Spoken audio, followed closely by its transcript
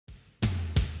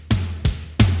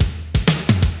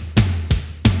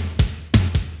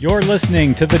You're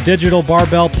listening to the Digital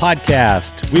Barbell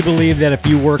Podcast. We believe that if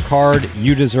you work hard,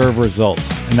 you deserve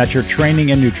results, and that your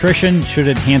training and nutrition should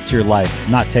enhance your life,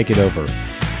 not take it over.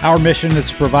 Our mission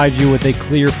is to provide you with a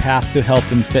clear path to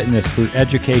health and fitness through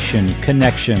education,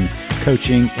 connection,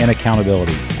 coaching, and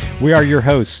accountability. We are your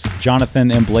hosts,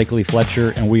 Jonathan and Blakely Fletcher,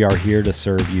 and we are here to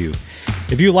serve you.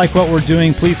 If you like what we're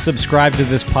doing, please subscribe to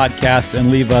this podcast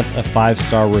and leave us a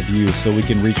 5-star review so we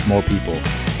can reach more people.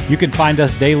 You can find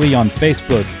us daily on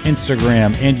Facebook,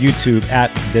 Instagram, and YouTube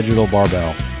at Digital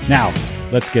Barbell. Now,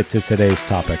 let's get to today's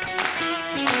topic.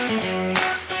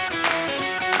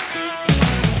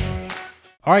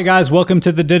 All right, guys, welcome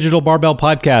to the Digital Barbell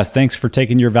Podcast. Thanks for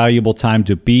taking your valuable time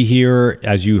to be here.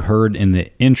 As you heard in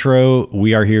the intro,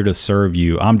 we are here to serve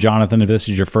you. I'm Jonathan. If this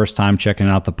is your first time checking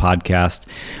out the podcast,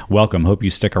 welcome. Hope you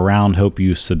stick around. Hope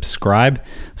you subscribe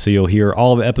so you'll hear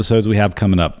all of the episodes we have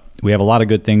coming up. We have a lot of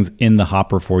good things in the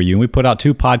hopper for you. And we put out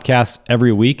 2 podcasts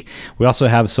every week. We also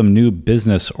have some new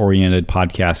business-oriented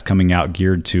podcasts coming out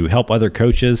geared to help other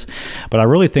coaches. But I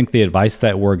really think the advice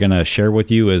that we're going to share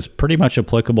with you is pretty much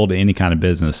applicable to any kind of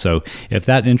business. So if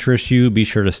that interests you, be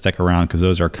sure to stick around because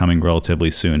those are coming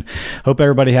relatively soon. Hope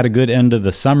everybody had a good end of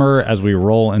the summer as we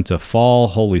roll into fall.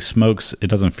 Holy smokes, it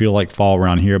doesn't feel like fall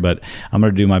around here, but I'm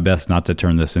going to do my best not to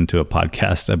turn this into a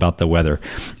podcast about the weather.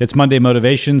 It's Monday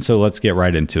Motivation, so let's get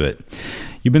right into it.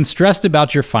 You've been stressed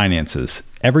about your finances.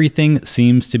 Everything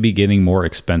seems to be getting more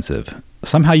expensive.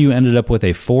 Somehow you ended up with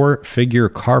a 4-figure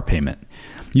car payment.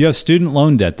 You have student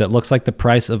loan debt that looks like the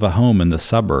price of a home in the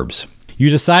suburbs. You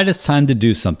decide it's time to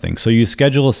do something, so you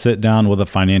schedule a sit down with a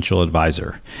financial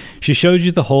advisor. She shows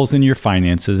you the holes in your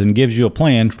finances and gives you a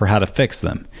plan for how to fix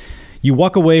them. You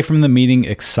walk away from the meeting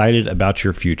excited about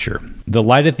your future. The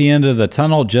light at the end of the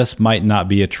tunnel just might not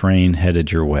be a train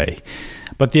headed your way.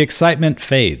 But the excitement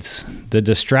fades. The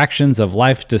distractions of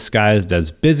life disguised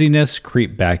as busyness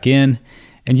creep back in,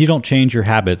 and you don't change your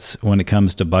habits when it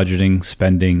comes to budgeting,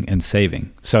 spending, and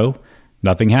saving. So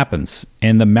nothing happens,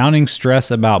 and the mounting stress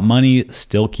about money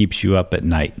still keeps you up at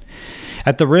night.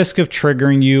 At the risk of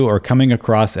triggering you or coming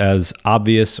across as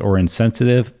obvious or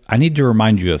insensitive, I need to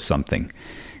remind you of something.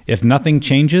 If nothing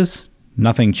changes,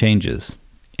 nothing changes.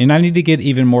 And I need to get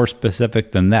even more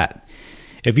specific than that.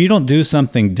 If you don't do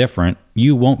something different,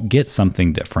 you won't get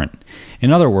something different.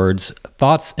 In other words,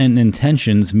 thoughts and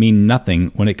intentions mean nothing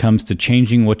when it comes to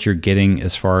changing what you're getting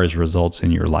as far as results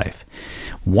in your life.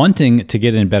 Wanting to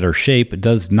get in better shape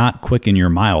does not quicken your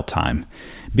mile time.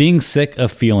 Being sick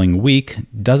of feeling weak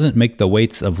doesn't make the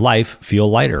weights of life feel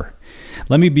lighter.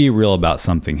 Let me be real about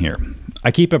something here. I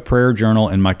keep a prayer journal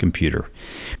in my computer.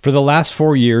 For the last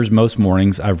 4 years, most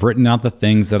mornings, I've written out the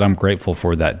things that I'm grateful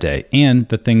for that day and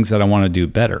the things that I want to do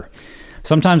better.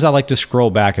 Sometimes I like to scroll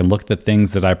back and look at the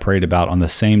things that I prayed about on the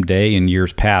same day in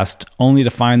years past, only to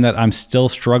find that I'm still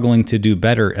struggling to do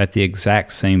better at the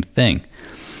exact same thing.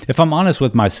 If I'm honest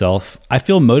with myself, I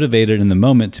feel motivated in the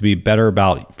moment to be better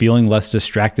about feeling less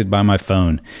distracted by my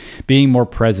phone, being more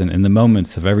present in the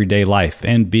moments of everyday life,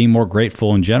 and being more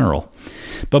grateful in general.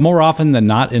 But more often than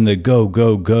not, in the go,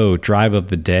 go, go drive of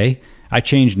the day, I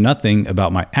change nothing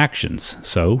about my actions,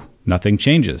 so nothing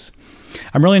changes.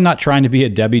 I'm really not trying to be a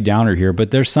Debbie Downer here,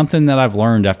 but there's something that I've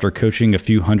learned after coaching a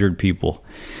few hundred people.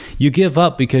 You give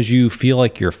up because you feel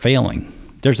like you're failing.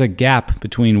 There's a gap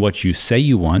between what you say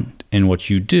you want and what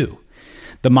you do.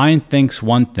 The mind thinks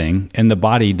one thing and the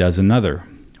body does another.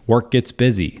 Work gets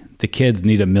busy. The kids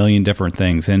need a million different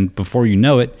things. And before you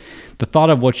know it, the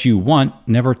thought of what you want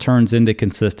never turns into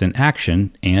consistent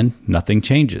action and nothing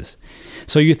changes.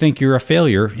 So you think you're a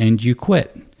failure and you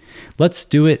quit. Let's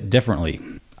do it differently.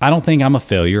 I don't think I'm a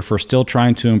failure for still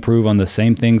trying to improve on the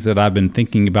same things that I've been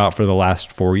thinking about for the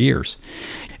last 4 years.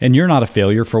 And you're not a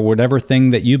failure for whatever thing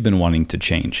that you've been wanting to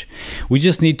change. We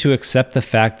just need to accept the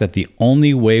fact that the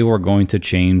only way we're going to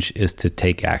change is to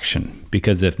take action.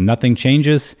 Because if nothing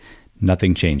changes,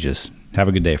 nothing changes. Have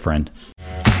a good day, friend.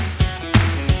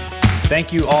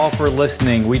 Thank you all for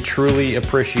listening. We truly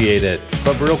appreciate it.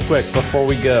 But real quick, before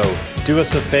we go, do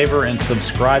us a favor and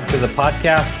subscribe to the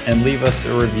podcast and leave us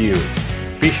a review.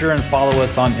 Be sure and follow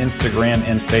us on Instagram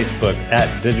and Facebook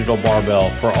at Digital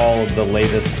Barbell for all of the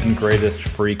latest and greatest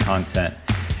free content.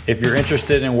 If you're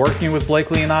interested in working with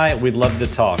Blakely and I, we'd love to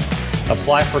talk.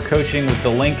 Apply for coaching with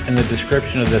the link in the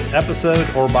description of this episode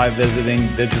or by visiting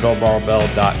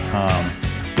digitalbarbell.com.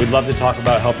 We'd love to talk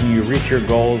about helping you reach your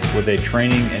goals with a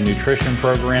training and nutrition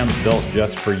program built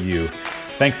just for you.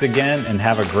 Thanks again and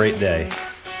have a great day.